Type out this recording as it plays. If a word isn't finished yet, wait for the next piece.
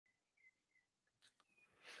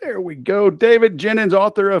There we go. David Jennings,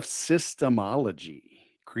 author of Systemology.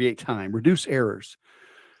 Create time, reduce errors,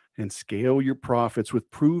 and scale your profits with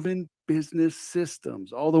proven business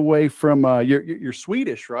systems. All the way from you're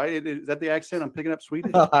Swedish, right? Is that the accent? I'm picking up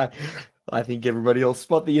Swedish. I think everybody will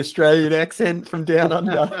spot the Australian accent from down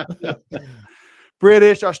under.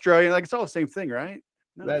 British, Australian, like it's all the same thing, right?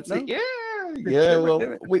 No, That's no? it. Yeah.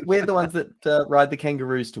 Well, we're the ones that ride the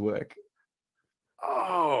kangaroos to work.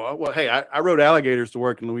 Oh, well, hey, I rode alligators to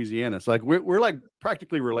work in Louisiana. It's like we're like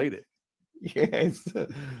practically related. Yes.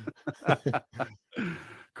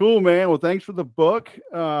 Cool, man. Well, thanks for the book.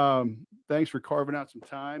 Thanks for carving out some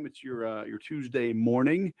time. It's your Tuesday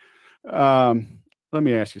morning. Let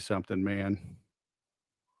me ask you something, man.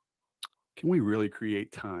 Can we really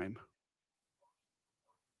create time?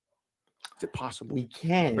 Is it possible? We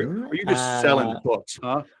can. Are you just selling books,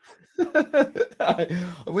 huh?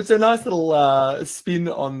 It's a nice little spin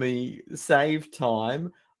on the save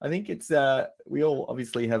time. I think it's we all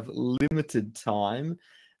obviously have limited time,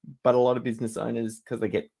 but a lot of business owners, because they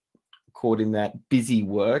get caught in that busy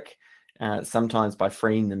work, sometimes by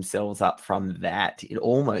freeing themselves up from that, it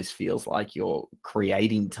almost feels like you're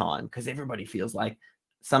creating time, because everybody feels like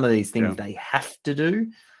some of these things they have to do.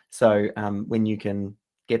 So when you can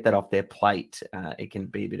get that off their plate, it can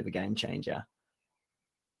be a bit of a game changer.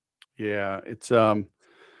 Yeah, it's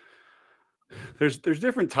there's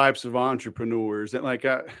different types of entrepreneurs. And like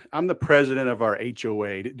I'm the president of our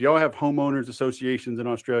HOA. Do y'all have homeowners associations in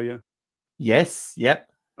Australia? Yes. Yep.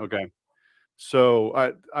 Okay.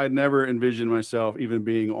 So I never envisioned myself even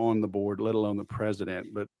being on the board, let alone the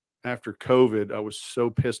president. But after COVID, I was so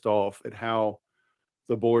pissed off at how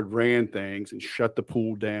the board ran things and shut the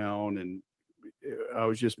pool down, and I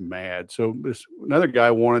was just mad. So another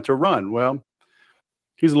guy wanted to run. Well,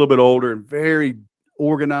 he's a little bit older and very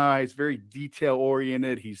organized, very detail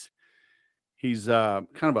oriented. He's kind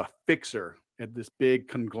of a fixer at this big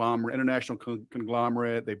conglomerate, international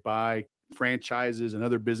conglomerate. They buy franchises and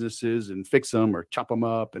other businesses and fix them or chop them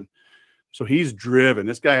up. And so he's driven.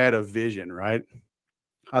 This guy had a vision, right?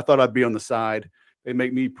 I thought I'd be on the side. They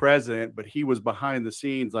make me president, but he was behind the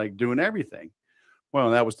scenes, like doing everything.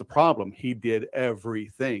 Well, that was the problem. He did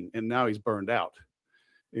everything, and now he's burned out.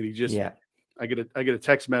 And he just, I get a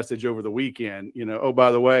text message over the weekend, oh,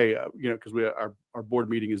 by the way, because our board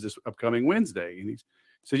meeting is this upcoming Wednesday. And he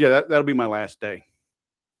says, yeah, that'll be my last day.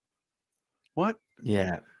 What?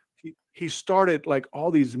 Yeah. He started like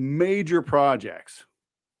all these major projects,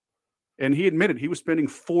 and he admitted he was spending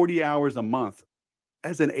 40 hours a month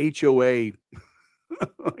as an HOA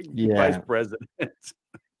vice president.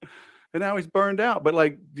 And now he's burned out. But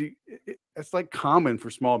like, it's like common for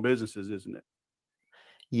small businesses, isn't it?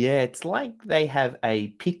 Yeah, it's like they have a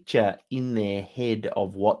picture in their head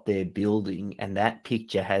of what they're building, and that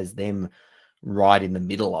picture has them right in the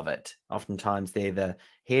middle of it. Oftentimes they're the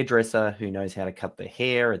hairdresser who knows how to cut the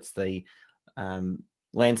hair. It's the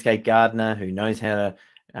landscape gardener who knows how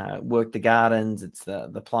to work the gardens. It's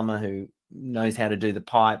the plumber who knows how to do the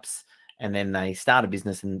pipes. And then they start a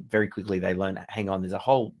business, and very quickly they learn, hang on, there's a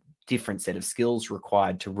whole different set of skills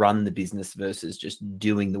required to run the business versus just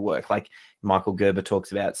doing the work. Like Michael Gerber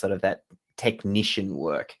talks about, sort of that technician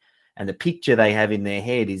work, and the picture they have in their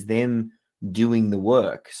head is them doing the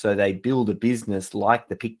work. So they build a business like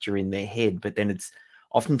the picture in their head, but then it's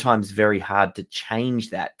oftentimes very hard to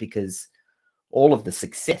change that, because all of the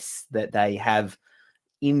success that they have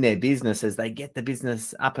in their business, as they get the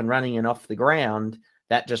business up and running and off the ground,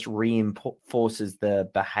 that just reinforces the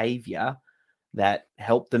behavior that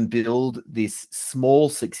helped them build this small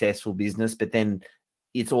successful business. But then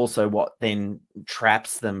it's also what then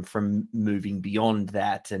traps them from moving beyond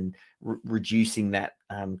that and reducing that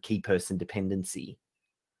key person dependency.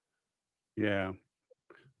 Yeah.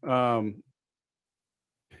 Can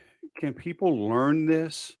people learn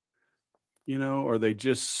this? Are they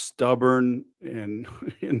just stubborn and,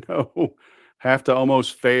 have to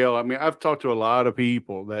almost fail? I mean, I've talked to a lot of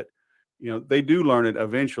people that, they do learn it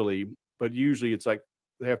eventually, but usually it's like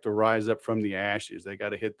they have to rise up from the ashes. They got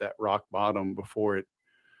to hit that rock bottom before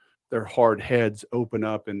their hard heads open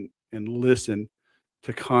up and listen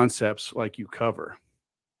to concepts like you cover.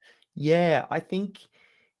 Yeah, I think,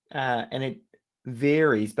 and it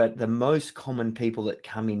varies, but the most common people that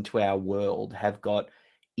come into our world have got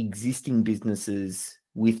existing businesses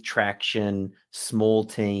with traction, small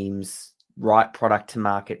teams, right product to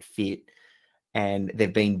market fit, and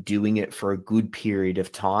they've been doing it for a good period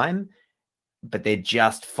of time, but they're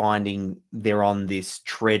just finding they're on this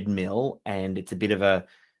treadmill, and it's a bit of a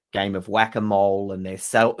game of whack-a-mole, and they're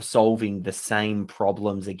solving the same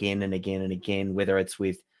problems again and again and again, whether it's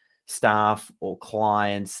with staff or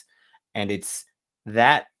clients. And it's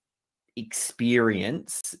that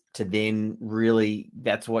experience to then really,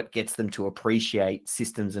 that's what gets them to appreciate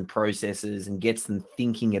systems and processes and gets them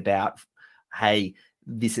thinking about, hey,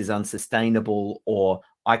 this is unsustainable, or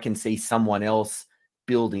I can see someone else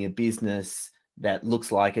building a business that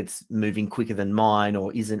looks like it's moving quicker than mine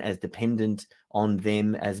or isn't as dependent on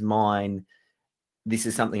them as mine. This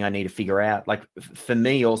is something I need to figure out. Like for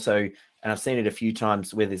me also, and I've seen it a few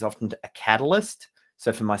times where there's often a catalyst.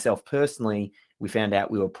 So for myself personally, we found out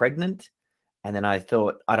we were pregnant, and then I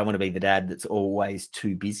thought, I don't want to be the dad that's always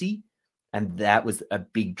too busy. And that was a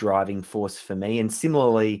big driving force for me. And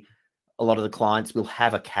similarly, a lot of the clients will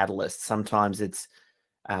have a catalyst. Sometimes it's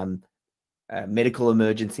a medical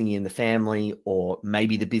emergency in the family, or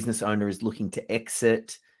maybe the business owner is looking to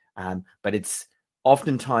exit. But it's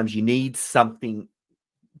oftentimes you need something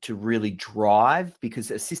to really drive, because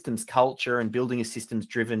a systems culture and building a systems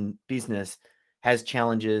driven business has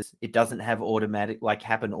challenges. It doesn't have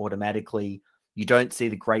happen automatically. You don't see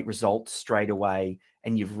the great results straight away,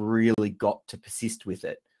 and you've really got to persist with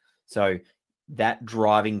it. So that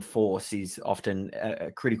driving force is often a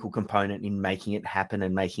critical component in making it happen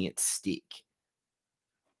and making it stick.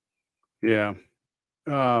 Yeah.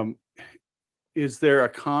 Is there a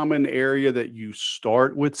common area that you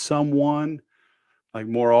start with someone? Like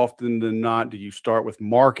more often than not, do you start with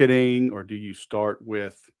marketing, or do you start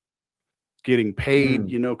with getting paid,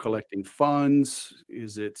 collecting funds?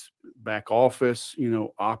 Is it back office,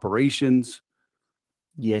 operations?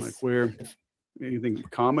 Yes. Like where, anything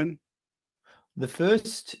common? The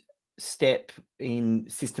first step in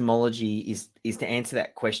systemology is to answer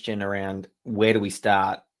that question around where do we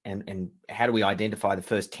start, and how do we identify the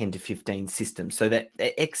first 10 to 15 systems. So that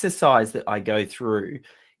exercise that I go through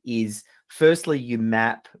is, firstly, you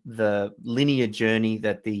map the linear journey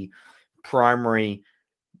that the primary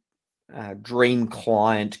dream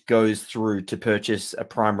client goes through to purchase a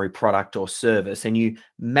primary product or service. And you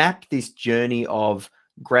map this journey of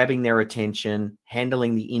grabbing their attention,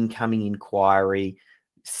 handling the incoming inquiry,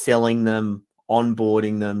 selling them,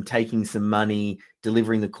 onboarding them, taking some money,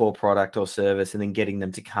 delivering the core product or service, and then getting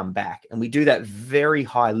them to come back. And we do that very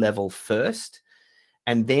high level first.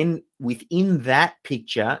 And then within that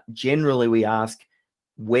picture, generally we ask,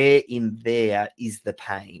 where in there is the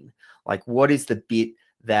pain? Like, what is the bit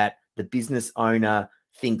that the business owner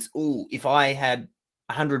thinks, oh, if I had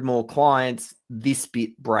 100 more clients, this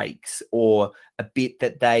bit breaks, or a bit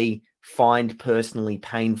that they find personally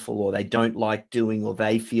painful, or they don't like doing, or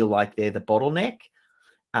they feel like they're the bottleneck.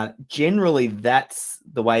 Generally, that's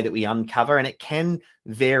the way that we uncover, and it can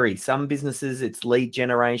vary. Some businesses, it's lead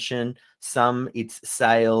generation, some it's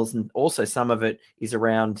sales, and also some of it is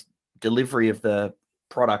around delivery of the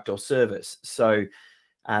product or service. So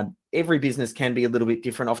every business can be a little bit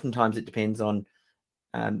different. Oftentimes it depends on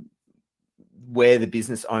where the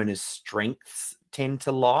business owner's strengths tend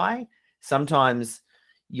to lie. Sometimes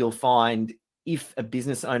you'll find if a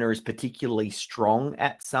business owner is particularly strong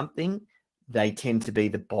at something, they tend to be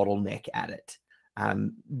the bottleneck at it,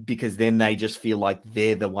 because then they just feel like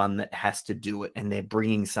they're the one that has to do it, and they're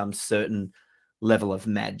bringing some certain level of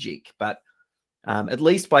magic. But at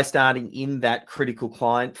least by starting in that critical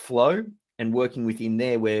client flow and working within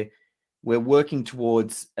there, we're working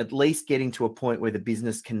towards at least getting to a point where the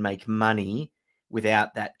business can make money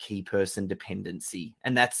without that key person dependency.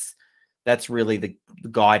 And that's really the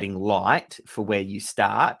guiding light for where you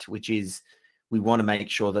start, which is, we want to make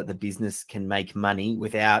sure that the business can make money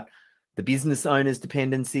without the business owner's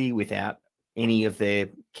dependency, without any of their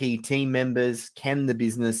key team members. Can the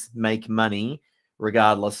business make money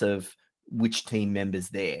regardless of which team members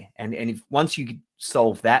there? And if once you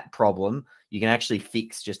solve that problem, you can actually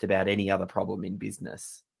fix just about any other problem in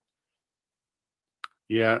business.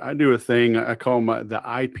 Yeah, I do a thing I call the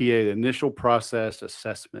IPA, the initial process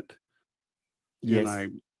assessment. Yes.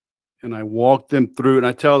 And I walk them through, and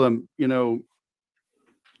I tell them,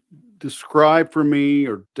 describe for me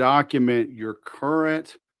or document your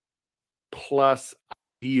current plus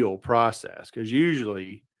ideal process, because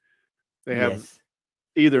usually they have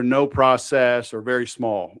either no process or very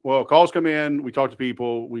small. Well, calls come in, we talk to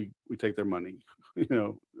people, we take their money,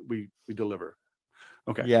 we deliver.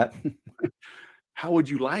 Okay. Yeah. How would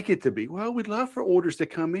you like it to be? Well, we'd love for orders to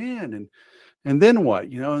come in, and then what?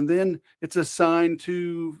 And then it's assigned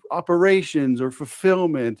to operations or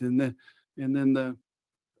fulfillment, and then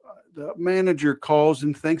the manager calls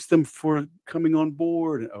and thanks them for coming on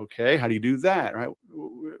board. Okay, how do you do that? Right?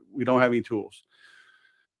 We don't have any tools.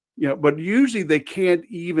 But usually they can't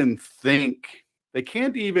even think. They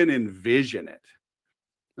can't even envision it.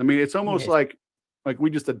 I mean, it's almost like we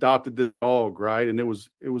just adopted this dog, right? And it was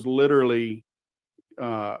literally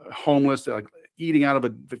homeless, like eating out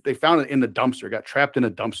of they found it in the dumpster, got trapped in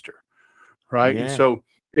a dumpster. Right. And Yeah. so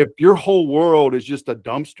if your whole world is just a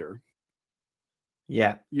dumpster,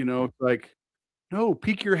 Yeah. it's like, no,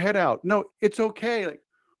 peek your head out. No, it's okay. Like,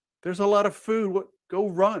 there's a lot of food. Go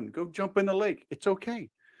run, go jump in the lake. It's okay.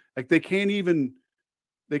 Like they can't even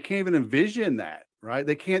envision that, right?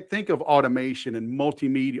 They can't think of automation and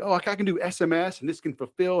multimedia. Oh, I can do SMS and this can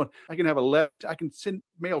fulfill, and I can have I can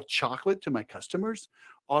mail chocolate to my customers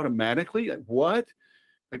automatically. Like what?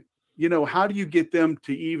 Like, how do you get them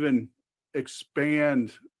to even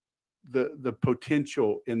expand the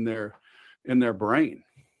potential in their brain?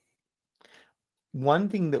 One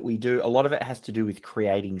thing that we do, a lot of it has to do with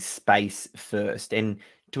creating space first. And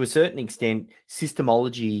to a certain extent,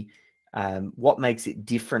 systemology, what makes it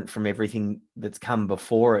different from everything that's come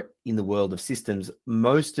before it in the world of systems,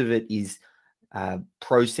 most of it is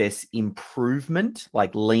process improvement,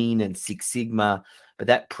 like Lean and Six Sigma, but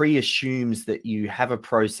that pre-assumes that you have a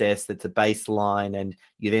process that's a baseline and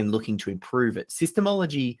you're then looking to improve it.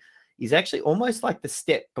 Systemology is actually almost like the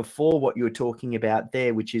step before what you were talking about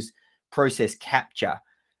there, which is process capture.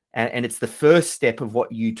 And it's the first step of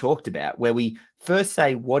what you talked about, where we first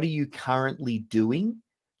say, what are you currently doing?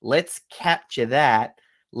 Let's capture that.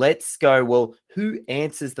 Let's go, well, who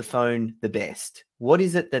answers the phone the best? What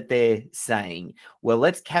is it that they're saying? Well,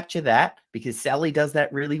 let's capture that because Sally does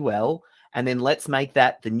that really well. And then let's make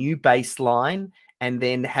that the new baseline and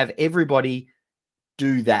then have everybody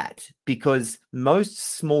do that, because most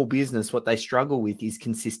small business, what they struggle with is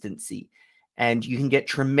consistency. And you can get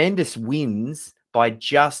tremendous wins by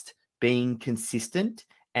just being consistent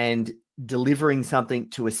and delivering something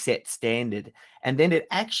to a set standard. And then it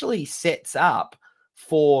actually sets up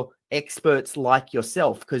for experts like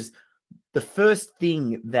yourself, because the first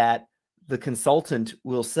thing that the consultant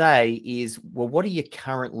will say is, well, what are you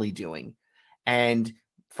currently doing? And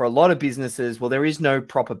for a lot of businesses, well, there is no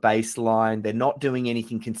proper baseline. They're not doing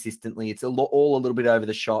anything consistently. It's all a little bit over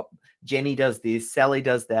the shop. Jenny does this, Sally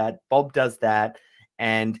does that, Bob does that.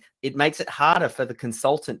 And it makes it harder for the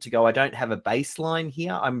consultant to go, I don't have a baseline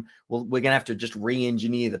here. We're going to have to just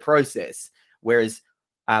re-engineer the process. Whereas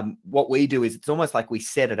what we do is it's almost like we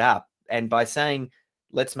set it up. And by saying,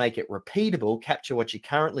 let's make it repeatable, capture what you're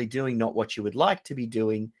currently doing, not what you would like to be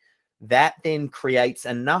doing, that then creates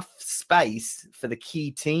enough space for the key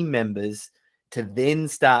team members to then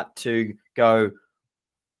start to go,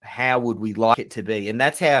 how would we like it to be? And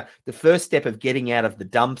that's how the first step of getting out of the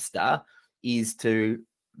dumpster is to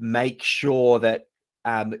make sure that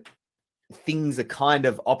things are kind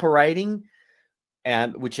of operating,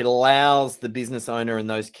 which it allows the business owner and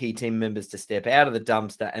those key team members to step out of the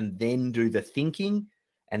dumpster and then do the thinking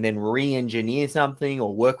and then re-engineer something,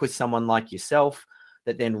 or work with someone like yourself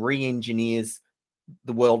that then re-engineers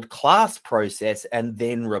the world-class process and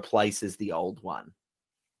then replaces the old one.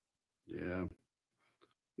 Yeah.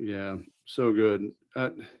 Yeah. So good.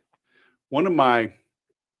 One of my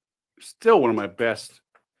best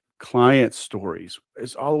client stories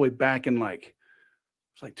is all the way back in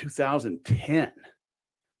it's like 2010.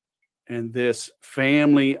 And this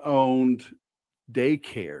family-owned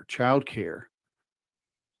daycare, childcare,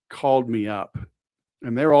 called me up.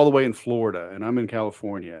 And they're all the way in Florida and I'm in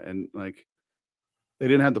California. And they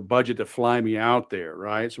didn't have the budget to fly me out there,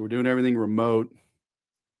 right? So we're doing everything remote.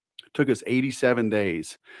 It took us 87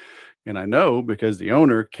 days. And I know because the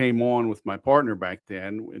owner came on with my partner back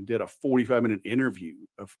then and did a 45-minute interview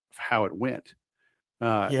of how it went.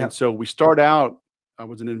 And so we start out, I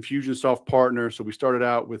was an Infusionsoft partner. So we started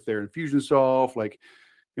out with their Infusionsoft,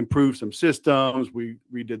 improved some systems. We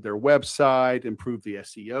redid their website, improved the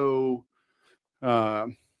SEO,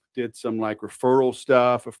 did some referral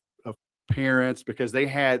stuff of parents, because they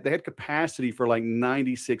had capacity for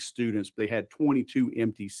 96 students, but they had 22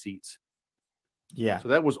 empty seats. Yeah. So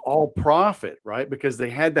that was all profit, right? Because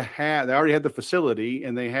they already had the facility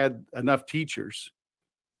and they had enough teachers.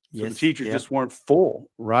 So the teachers just weren't full,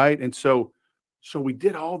 right? And so we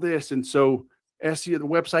did all this. And so SEO, the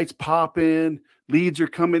website's popping, leads are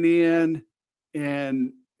coming in,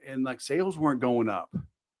 and sales weren't going up.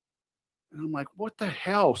 And I'm like, what the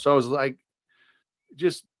hell? So I was like,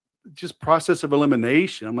 just process of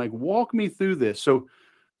elimination. I'm like, walk me through this. So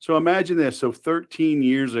imagine this. So 13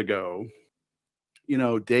 years ago,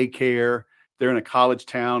 daycare, they're in a college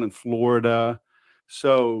town in Florida.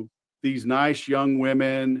 So these nice young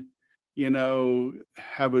women,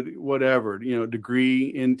 have a degree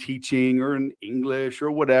in teaching or in English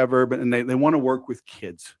or whatever, and they want to work with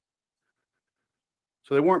kids.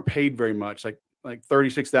 So they weren't paid very much, like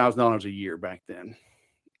 $36,000 a year back then.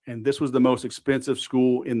 And this was the most expensive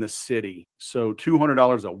school in the city. So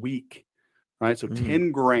 $200 a week right? So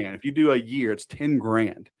 10 grand. If you do a year, it's 10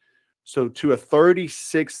 grand. So to a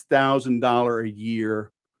 $36,000 a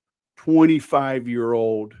year,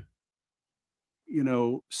 25-year-old,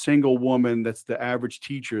 single woman, that's the average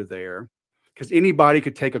teacher there, because anybody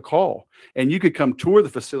could take a call and you could come tour the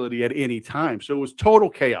facility at any time. So it was total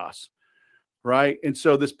chaos, right? And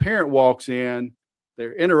so this parent walks in,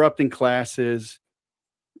 they're interrupting classes.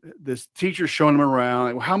 This teacher's showing them around.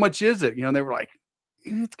 Like, well, how much is it? They were like,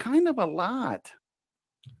 it's kind of a lot.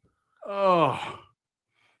 Oh,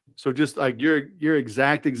 so just like your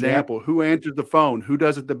exact example, who answers the phone, who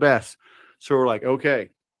does it the best? So we're like, okay,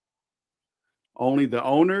 only the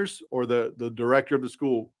owners or the director of the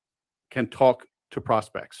school can talk to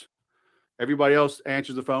prospects. Everybody else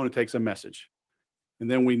answers the phone and takes a message. And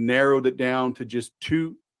then we narrowed it down to just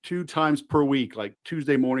two times per week, like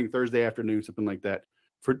Tuesday morning, Thursday afternoon, something like that,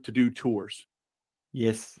 to do tours.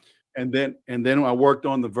 Yes. And then I worked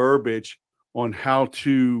on the verbiage on how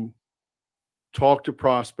to talk to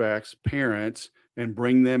prospects, parents, and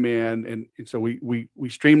bring them in. And so we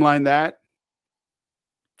streamlined that,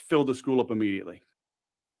 filled the school up immediately.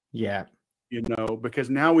 Yeah. Because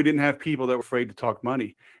now we didn't have people that were afraid to talk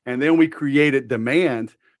money. And then we created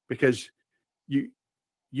demand, because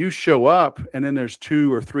you show up and then there's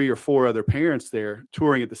 2 or 3 or 4 other parents there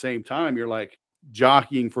touring at the same time. You're like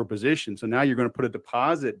jockeying for position. So now you're going to put a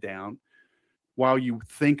deposit down while you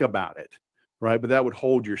think about it, right? But that would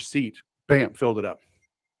hold your seat. Bam, filled it up.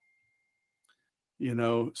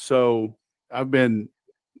 So I've been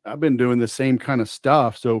doing the same kind of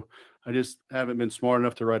stuff. So I just haven't been smart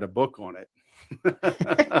enough to write a book on it.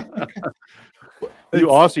 You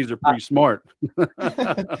Aussies are pretty smart.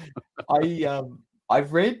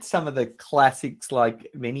 I've read some of the classics, like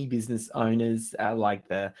many business owners, like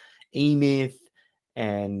the E-Myth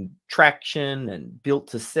and Traction and Built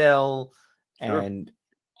to Sell. Sure. And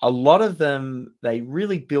a lot of them, they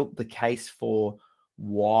really built the case for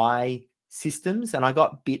why systems. And I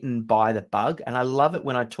got bitten by the bug. And I love it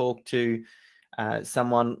when I talk to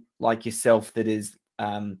someone like yourself that is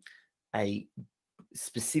a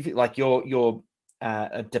specific, like you're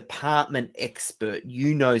a department expert,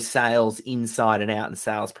 sales inside and out and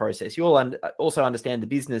sales process. You all also understand the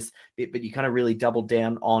business bit, but you kind of really double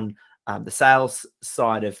down on the sales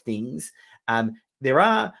side of things.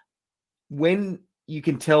 When you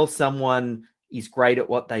can tell someone is great at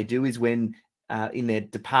what they do is when in their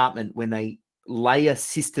department, when they layer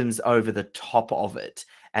systems over the top of it,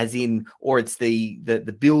 as in, or it's the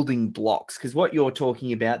building blocks. Because what you're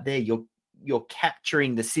talking about there, you're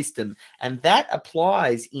capturing the system, and that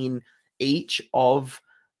applies in each of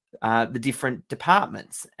the different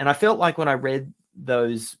departments. And I felt like when I read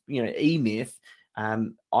those, E-Myth,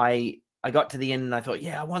 I got to the end and I thought,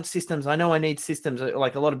 yeah, I want systems. I know I need systems.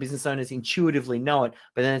 Like a lot of business owners intuitively know it,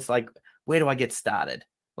 but then it's like, where do I get started?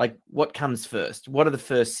 Like, what comes first? What are the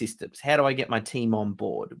first systems? How do I get my team on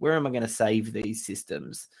board? Where am I going to save these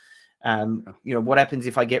systems? What happens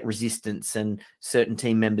if I get resistance and certain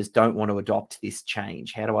team members don't want to adopt this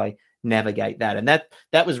change? How do I navigate that? And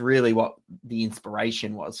that was really what the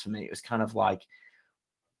inspiration was for me. It was kind of like,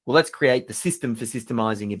 well, let's create the system for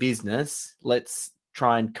systemizing a business. Let's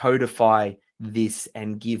try and codify this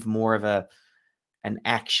and give more of an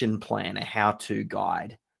action plan, a how-to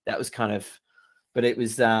guide. That was kind of, but it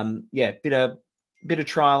was bit of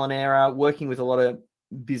trial and error, working with a lot of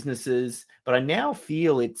businesses. But I now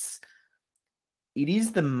feel it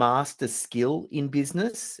is the master skill in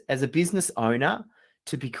business as a business owner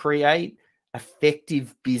to create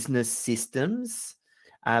effective business systems.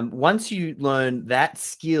 Once you learn that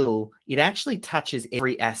skill, it actually touches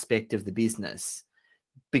every aspect of the business,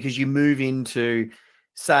 because you move into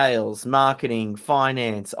sales, marketing,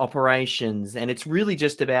 finance, operations, and it's really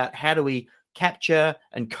just about how do we capture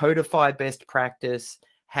and codify best practice?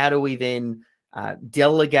 How do we then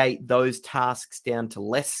delegate those tasks down to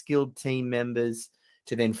less skilled team members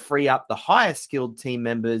to then free up the higher skilled team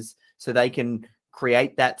members so they can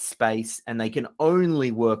create that space and they can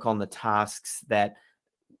only work on the tasks that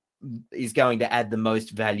is going to add the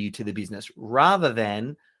most value to the business, rather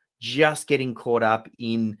than just getting caught up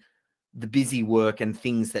in the busy work and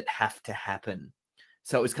things that have to happen.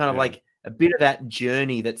 So it was kind of like a bit of that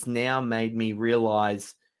journey that's now made me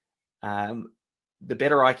realize the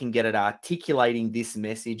better I can get at articulating this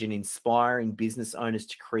message and inspiring business owners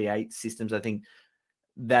to create systems, I think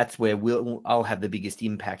that's where I'll have the biggest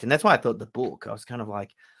impact. And that's why I thought the book, I was kind of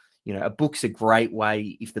like, a book's a great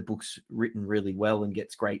way, if the book's written really well and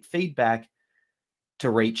gets great feedback,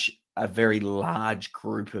 to reach a very large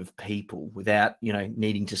group of people without,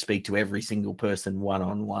 needing to speak to every single person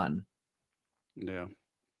one-on-one. Yeah.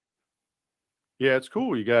 Yeah, it's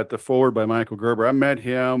cool. You got The Forward by Michael Gerber. I met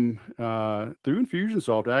him through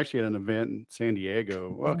Infusionsoft. I actually had an event in San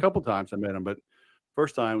Diego. Well, a couple times I met him, but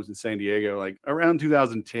first time was in San Diego, like around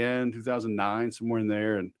 2010, 2009, somewhere in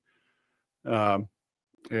there. And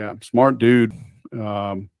yeah, smart dude.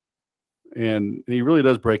 And he really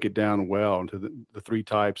does break it down well into the three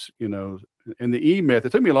types, you know, and the E myth.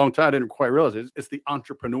 It took me a long time. I didn't quite realize it. It's the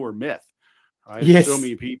entrepreneur myth, right? And so Yes.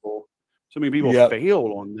 many people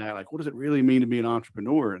fail on that. Like, what does it really mean to be an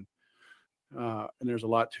entrepreneur? And there's a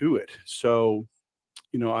lot to it. So,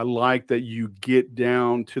 you know, I like that you get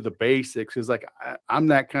down to the basics. It's like I'm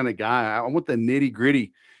that kind of guy. I want the nitty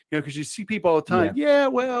gritty, you know, because you see people all the time. Yeah,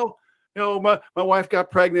 well, you know, my wife got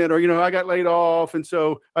pregnant, or, you know, I got laid off, and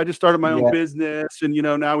so I just started my own business, and, you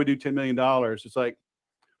know, now we do $10 million. It's like,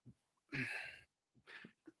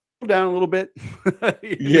 down a little bit.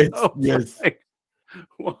 Yes. Like,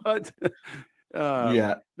 what?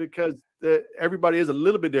 Yeah. Because everybody is a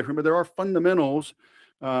little bit different, but there are fundamentals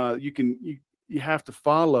you have to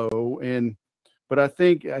follow. But I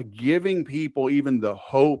think giving people even the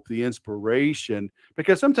hope, the inspiration,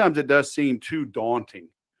 because sometimes it does seem too daunting.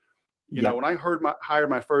 You know, when I hired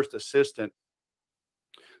my first assistant,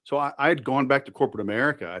 so I had gone back to corporate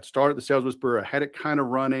America. I'd started the Sales Whisperer. I had it kind of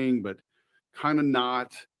running, but kind of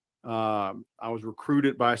not. I was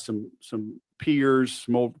recruited by some peers,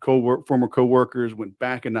 some old former coworkers, went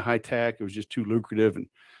back into high tech. It was just too lucrative. And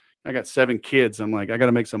I got 7 kids. I'm like, I got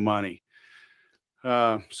to make some money.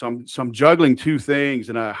 So I'm juggling 2 things,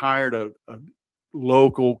 and I hired a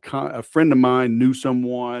friend of mine knew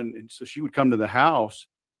someone. And so she would come to the house,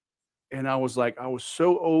 and I was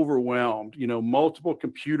so overwhelmed, you know, multiple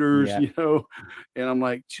computers, you know, and I'm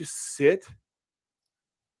like, just sit,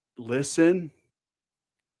 listen.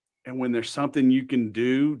 And when there's something you can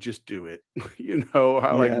do, just do it. You know,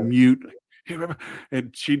 I like mute,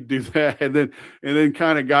 and she'd do that, and then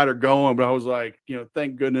kind of got her going. But I was like, you know,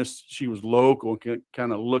 thank goodness she was local and can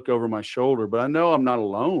kind of look over my shoulder. But I know I'm not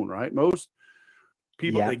alone, right? Most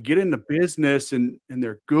people, they get into business and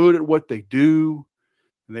they're good at what they do,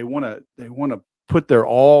 and they want to put their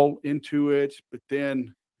all into it. But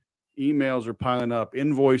then emails are piling up,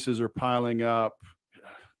 invoices are piling up,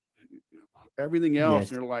 everything else.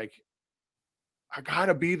 And they're like, I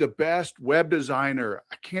gotta be the best web designer.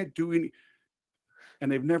 I can't do any.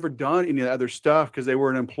 And they've never done any other stuff because they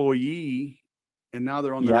were an employee, and now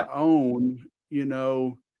they're on their own, you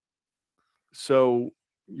know. So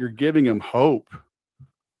you're giving them hope,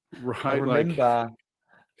 right? I remember,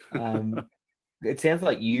 it sounds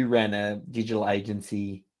like you ran a digital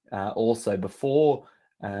agency also before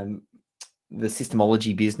the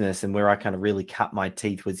systemology business, and where I kind of really cut my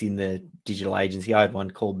teeth was in the digital agency. I had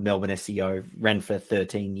one called Melbourne SEO, ran for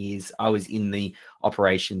 13 years. I was in the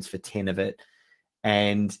operations for 10 of it.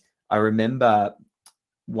 And I remember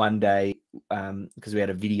one day, because we had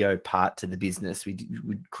a video part to the business, we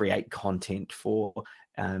would create content for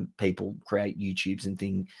people, create YouTubes and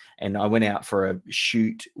things. And I went out for a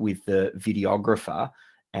shoot with the videographer,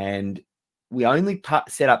 and we only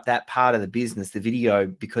set up that part of the business, the video,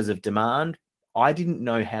 because of demand. I didn't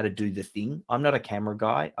know how to do the thing. I'm not a camera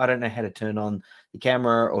guy. I don't know how to turn on the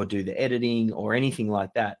camera or do the editing or anything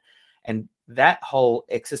like that. And that whole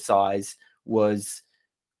exercise was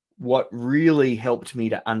what really helped me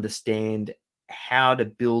to understand how to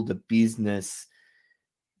build a business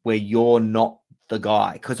where you're not the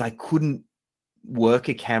guy, because I couldn't work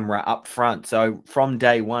a camera up front. So from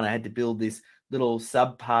day one, I had to build this little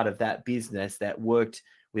sub part of that business that worked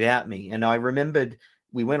without me. And I remembered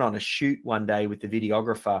we went on a shoot one day with the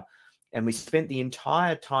videographer, and we spent the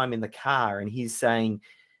entire time in the car, and he's saying,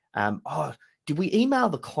 oh, did we email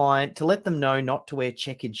the client to let them know not to wear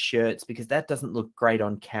checkered shirts because that doesn't look great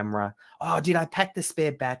on camera? Oh, did I pack the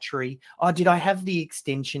spare battery? Oh, did I have the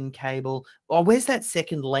extension cable? Oh, where's that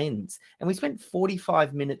second lens? And we spent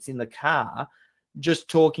 45 minutes in the car just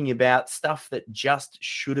talking about stuff that just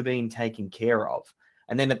should have been taken care of.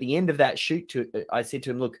 And then at the end of that shoot, I said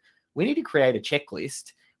to him, look, we need to create a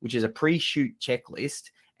checklist, which is a pre-shoot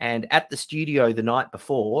checklist. And at the studio the night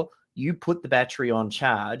before, you put the battery on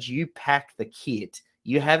charge, you pack the kit,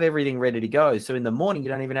 you have everything ready to go. So in the morning, you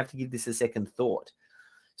don't even have to give this a second thought.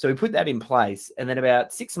 So we put that in place. And then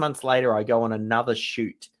about 6 months later, I go on another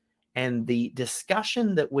shoot. And the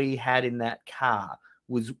discussion that we had in that car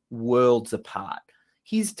was worlds apart.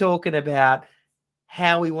 He's talking about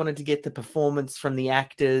how he wanted to get the performance from the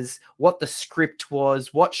actors, what the script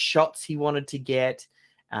was, what shots he wanted to get.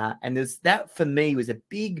 And that for me was a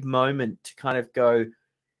big moment to kind of go,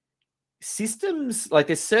 systems, like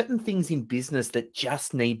there's certain things in business that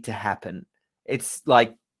just need to happen. It's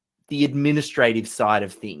like the administrative side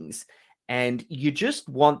of things. And you just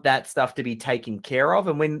want that stuff to be taken care of.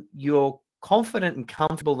 And when you're confident and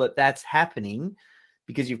comfortable that that's happening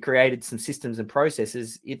because you've created some systems and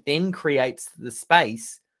processes, it then creates the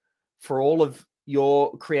space for all of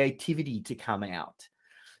your creativity to come out.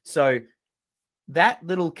 So that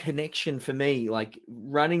little connection for me, like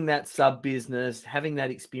running that sub business, having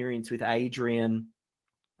that experience with Adrian,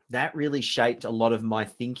 that really shaped a lot of my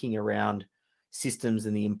thinking around systems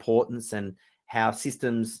and the importance, and how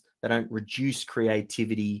systems, they don't reduce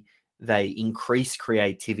creativity, they increase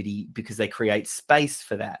creativity because they create space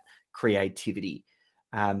for that creativity.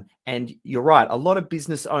 And you're right, a lot of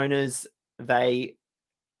business owners, they,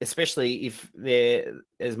 especially if they're,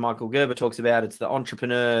 as Michael Gerber talks about, it's the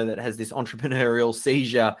entrepreneur that has this entrepreneurial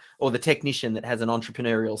seizure, or the technician that has an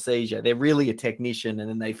entrepreneurial seizure. They're really a technician, and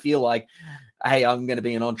then they feel like, hey, I'm going to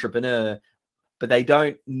be an entrepreneur, but they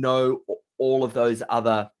don't know all of those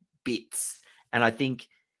other bits. And I think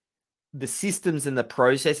the systems and the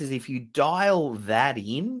processes, if you dial that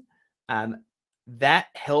in, that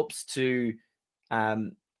helps to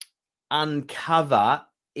uncover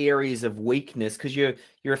areas of weakness, because you're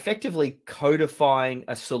effectively codifying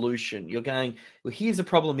a solution. You're going, well, here's a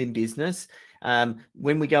problem in business.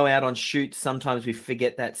 When we go out on shoots, sometimes we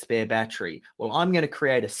forget that spare battery. Well, I'm going to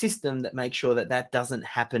create a system that makes sure that that doesn't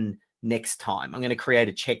happen next time. I'm going to create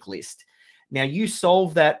a checklist. Now, you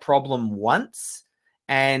solve that problem once,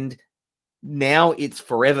 and now it's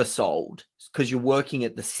forever solved, because you're working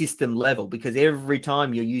at the system level, because every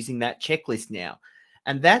time you're using that checklist now.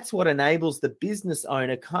 And that's what enables the business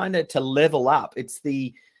owner kind of to level up. It's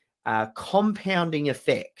the compounding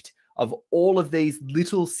effect of all of these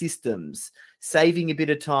little systems, saving a bit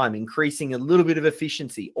of time, increasing a little bit of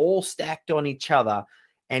efficiency, all stacked on each other.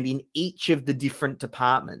 And in each of the different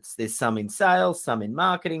departments, there's some in sales, some in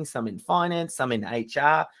marketing, some in finance, some in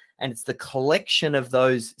HR. And it's the collection of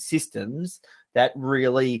those systems that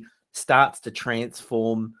really starts to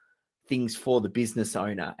transform things for the business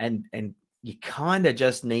owner. And you kind of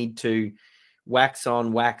just need to wax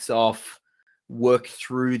on, wax off, work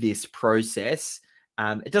through this process.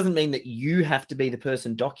 It doesn't mean that you have to be the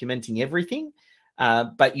person documenting everything,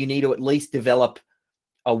 but you need to at least develop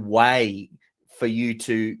a way for you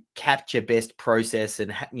to capture best process,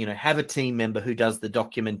 and have a team member who does the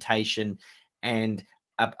documentation, and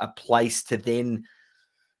a place to then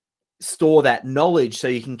store that knowledge, so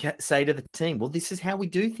you can say to the team, well, this is how we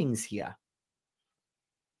do things here.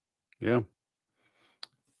 Yeah.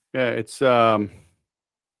 It's I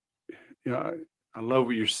love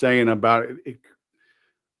what you're saying about it. It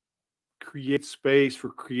creates space for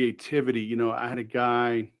creativity. I had a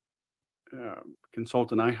guy,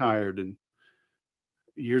 consultant I hired, and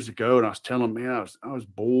years ago, and I was telling him, man, I was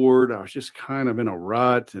bored. I was just kind of in a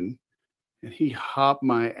rut, and he hopped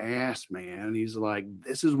my ass, man. He's like,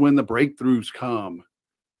 this is when the breakthroughs come.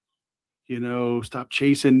 Stop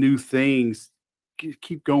chasing new things,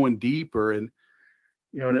 keep going deeper. And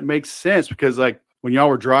and it makes sense, because like when y'all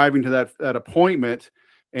were driving to that appointment,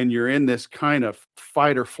 and you're in this kind of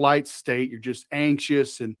fight or flight state, you're just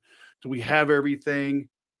anxious, and do we have everything?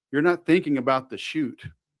 You're not thinking about the shoot.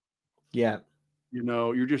 Yeah.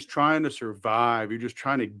 You're just trying to survive. You're just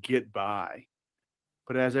trying to get by.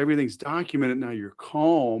 But as everything's documented, now you're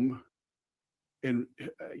calm, and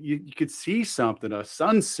you could see something, a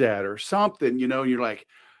sunset or something, you're like,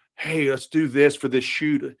 hey, let's do this for this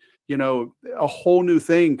shoot. A whole new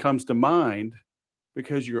thing comes to mind,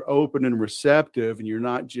 because you're open and receptive, and you're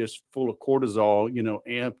not just full of cortisol,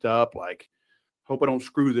 amped up, like, hope I don't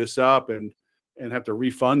screw this up and have to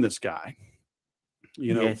refund this guy.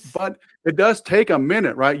 Yes. But it does take a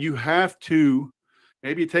minute, right? You have to,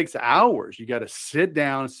 maybe it takes hours. You got to sit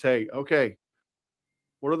down and say, okay,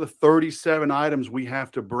 what are the 37 items we have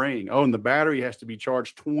to bring? Oh, and the battery has to be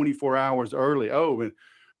charged 24 hours early. Oh, and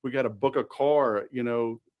we got to book a car,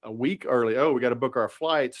 a week early. Oh, we got to book our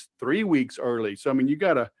flights 3 weeks early. So, I mean,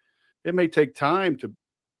 it may take time to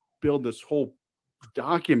build this whole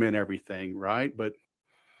document everything, right? But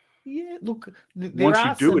yeah, look,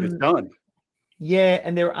 once you do it, it's done. Yeah,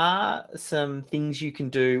 and there are some things you can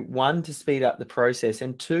do. One, to speed up the process,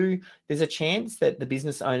 and two, there's a chance that the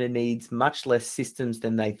business owner needs much less systems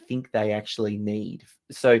than they think they actually need.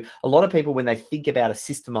 So a lot of people, when they think about a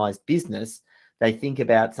systemized business, they think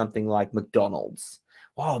about something like McDonald's.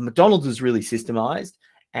 Wow, McDonald's is really systemized.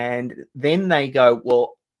 And then they go,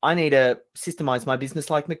 well, I need to systemize my business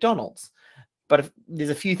like McDonald's. But there's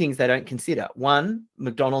a few things they don't consider. One,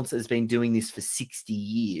 McDonald's has been doing this for 60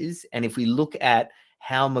 years. And if we look at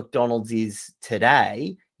how McDonald's is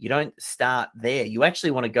today, you don't start there. You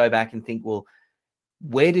actually want to go back and think, well,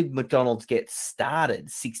 where did McDonald's get started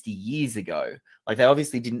 60 years ago? Like, they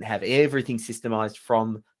obviously didn't have everything systemized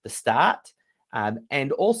from the start.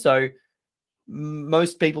 And also,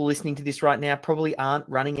 most people listening to this right now probably aren't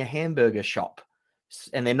running a hamburger shop,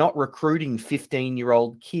 and they're not recruiting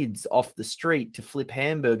 15-year-old kids off the street to flip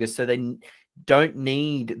hamburgers. So they don't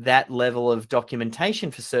need that level of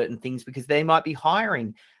documentation for certain things, because they might be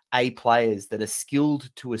hiring A players that are skilled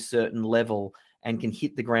to a certain level and can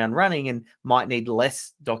hit the ground running, and might need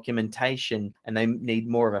less documentation, and they need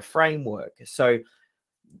more of a framework. So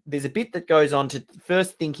there's a bit that goes on to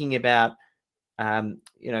first thinking about,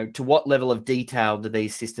 to what level of detail do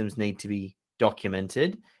these systems need to be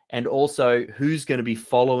documented, and also who's going to be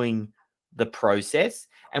following the process.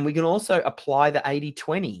 And we can also apply the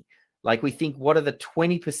 80-20. Like, we think, what are the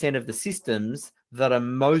 20% of the systems that are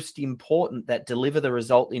most important, that deliver the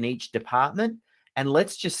result in each department? And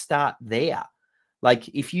let's just start there. Like,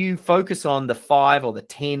 if you focus on the 5 or the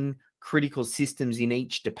 10 critical systems in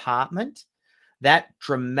each department, that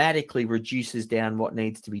dramatically reduces down what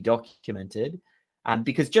needs to be documented.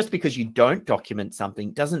 Because just because you don't document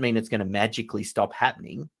something doesn't mean it's going to magically stop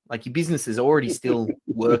happening. Like, your business is already still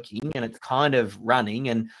working and it's kind of running,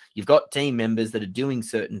 and you've got team members that are doing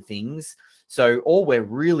certain things. So all we're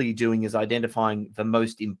really doing is identifying the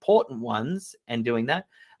most important ones and doing that.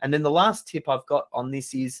 And then the last tip I've got on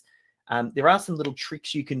this is, there are some little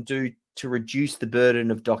tricks you can do to reduce the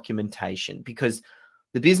burden of documentation, because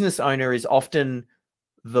the business owner is often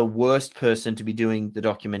the worst person to be doing the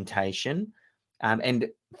documentation. And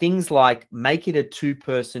things like, make it a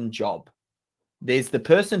 2-person job. There's the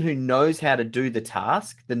person who knows how to do the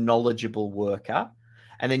task, the knowledgeable worker.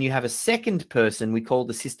 And then you have a second person we call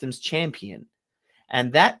the systems champion.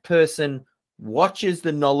 And that person watches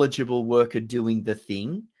the knowledgeable worker doing the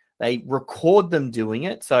thing. They record them doing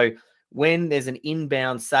it. So when there's an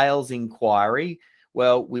inbound sales inquiry,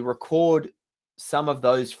 well, we record some of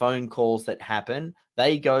those phone calls that happen.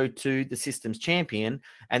 They go to the systems champion,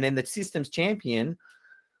 and then the systems champion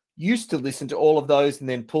used to listen to all of those and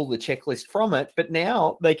then pull the checklist from it. But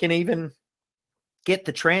now they can even get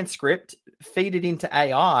the transcript, feed it into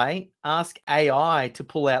AI, ask AI to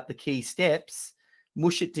pull out the key steps,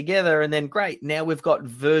 mush it together, and then great. Now we've got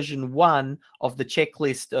version 1 of the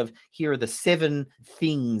checklist of, here are the 7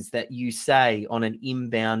 things that you say on an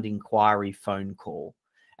inbound inquiry phone call.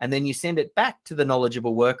 And then you send it back to the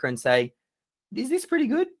knowledgeable worker and say, is this pretty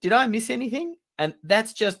good? Did I miss anything? And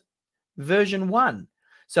that's just version 1.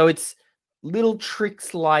 So it's little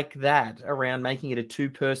tricks like that around making it a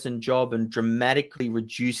 2-person job and dramatically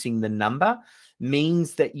reducing the number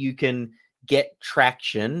means that you can get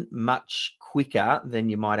traction much quicker than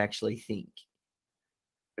you might actually think.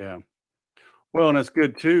 Yeah. Well, and that's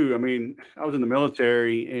good too. I mean, I was in the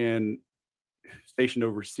military and stationed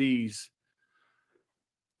overseas,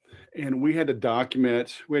 and we had to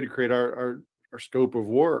document, we had to create our scope of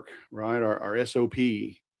work, right? Our SOP,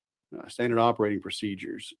 standard operating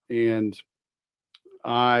procedures. And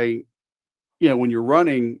when you're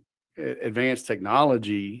running advanced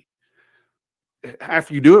technology,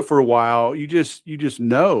 after you do it for a while, you just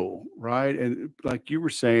know, right? And like you were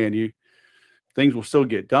saying, things will still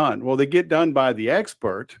get done. Well, they get done by the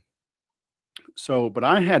expert. So, but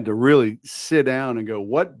I had to really sit down and go,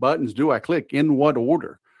 what buttons do I click in what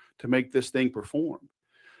order to make this thing perform?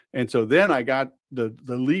 And so then I got the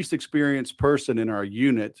least experienced person in our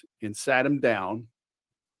unit and sat him down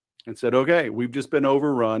and said, okay, we've just been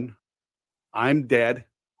overrun. I'm dead.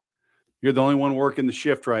 You're the only one working the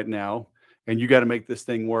shift right now, and you got to make this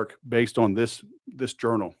thing work based on this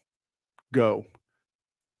journal. Go.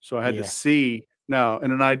 So I had to see. Now,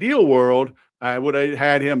 in an ideal world, I would have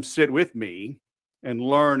had him sit with me and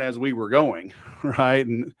learn as we were going, right?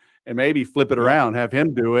 And maybe flip it around, have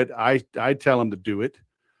him do it. I tell him to do it,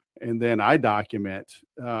 and then I document,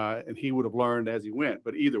 and he would have learned as he went.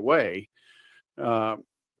 But either way, and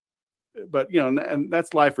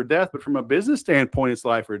that's life or death. But from a business standpoint, it's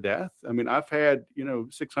life or death. I mean, I've had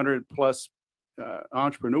 600 plus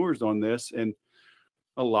entrepreneurs on this, and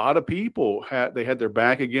a lot of people had their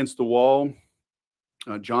back against the wall.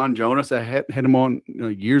 John Jonas, I had him on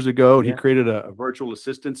years ago, and he created a virtual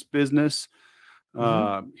assistance business.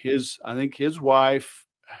 I think his wife,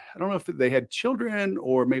 I don't know if they had children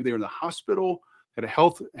or maybe they were in the hospital, it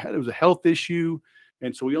was a health issue.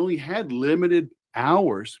 And so he only had limited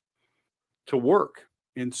hours to work.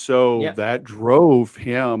 And so that drove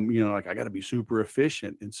him, like, I got to be super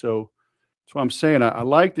efficient. And so that's what I'm saying. I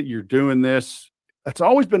like that you're doing this. That's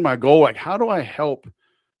always been my goal. Like, how do I help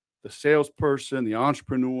the salesperson, the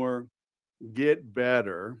entrepreneur get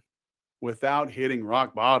better without hitting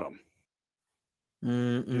rock bottom?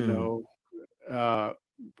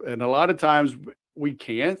 and a lot of times we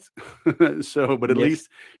can't. So, but at Yes. least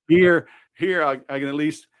here I can at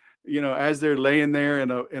least, as they're laying there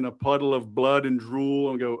in a puddle of blood and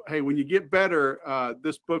drool, and go, hey, when you get better,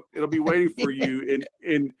 this book, it'll be waiting for you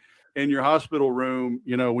in your hospital room.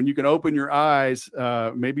 When you can open your eyes,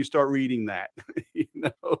 maybe start reading that.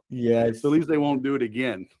 Yes. So at least they won't do it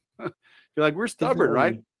again. You're like, we're stubborn,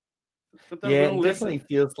 right? Definitely. Sometimes we Yeah, don't it definitely listen.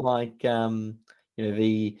 feels like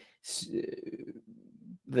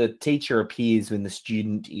the teacher appears when the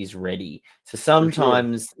student is ready. So For sure.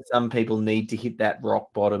 sometimes some people need to hit that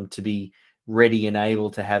rock bottom to be ready and able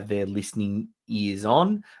to have their listening ears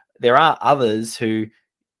on. There are others who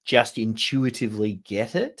just intuitively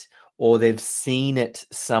get it, or they've seen it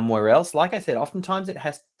somewhere else. Like I said, oftentimes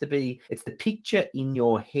it's the picture in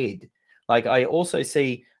your head. Like I also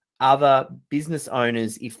see other business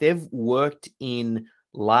owners, if they've worked in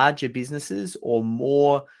larger businesses or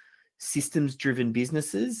more systems driven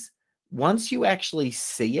businesses, once you actually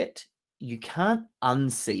see it, you can't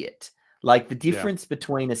unsee it. Like the Yeah. difference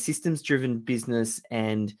between a systems driven business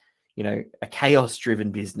and a chaos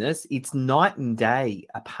driven business, it's night and day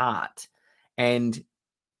apart. And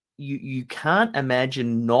you can't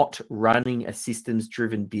imagine not running a systems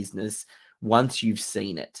driven business once you've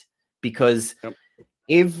seen it, because Yep.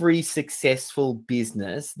 every successful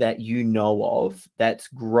business that you know of that's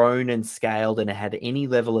grown and scaled and had any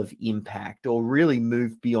level of impact or really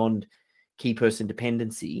moved beyond key person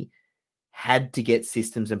dependency had to get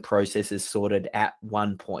systems and processes sorted at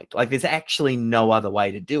one point. Like there's actually no other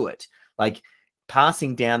way to do it. Like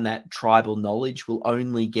passing down that tribal knowledge will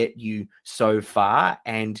only get you so far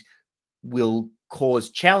and will cause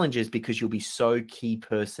challenges because you'll be so key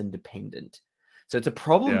person dependent. So it's a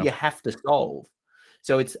problem Yeah. you have to solve.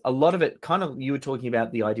 So it's a lot of it, kind of, you were talking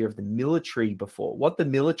about the idea of the military before. What the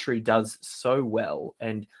military does so well,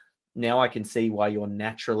 and now I can see why you're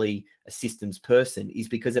naturally a systems person, is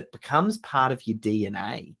because it becomes part of your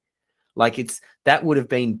DNA. Like that would have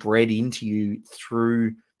been bred into you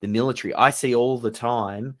through the military. I see all the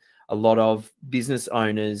time a lot of business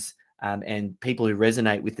owners and people who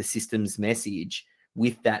resonate with the systems message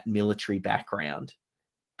with that military background,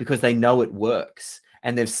 because they know it works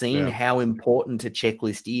and they've seen Yeah. how important a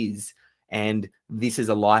checklist is. And this is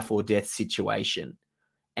a life or death situation.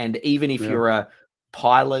 And even if Yeah. you're a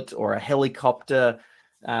pilot or a helicopter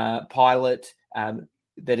pilot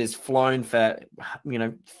that has flown for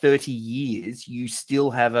 30 years, you still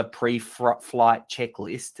have a pre-flight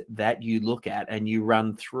checklist that you look at and you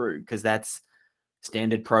run through, because that's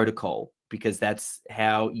standard protocol, because that's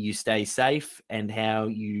how you stay safe and how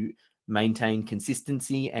you maintain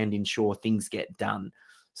consistency and ensure things get done.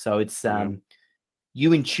 So it's Yeah.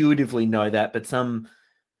 you intuitively know that, but some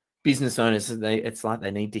business owners, it's like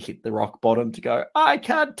they need to hit the rock bottom to go, I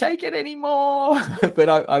can't take it anymore. But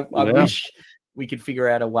I Yeah. wish we could figure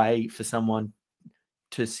out a way for someone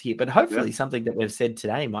to hear, but Yeah. hopefully something that we've said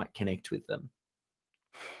today might connect with them.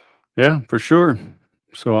 Yeah, for sure.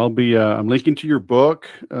 So I'm linking to your book.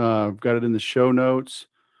 I've got it in the show notes.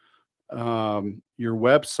 Your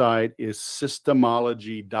website is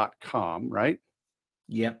systemology.com, right?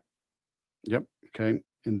 Yep. Yep. Okay.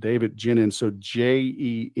 And David Jennings. So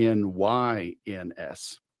Jenyns.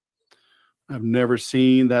 I've never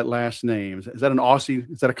seen that last name. Is that an Aussie?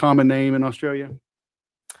 Is that a common name in Australia?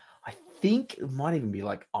 I think it might even be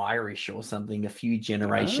like Irish or something, a few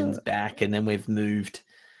generations Ah, back, and then we've moved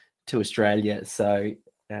to Australia. So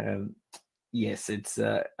yes, it's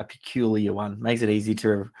a peculiar one. Makes it easy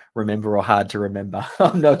to remember or hard to remember.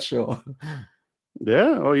 I'm not sure.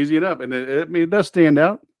 yeah. Oh, easy enough. And I mean, it does stand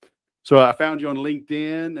out. So I found you on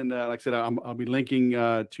LinkedIn, and like I said, I'll be linking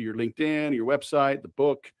to your LinkedIn, your website, the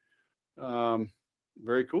book.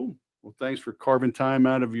 Very cool. Well, thanks for carving time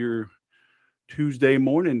out of your Tuesday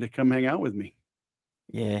morning to come hang out with me.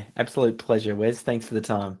 Yeah, absolute pleasure, Wes. Thanks for the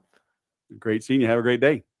time. Great seeing you. Have a great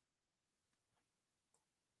day.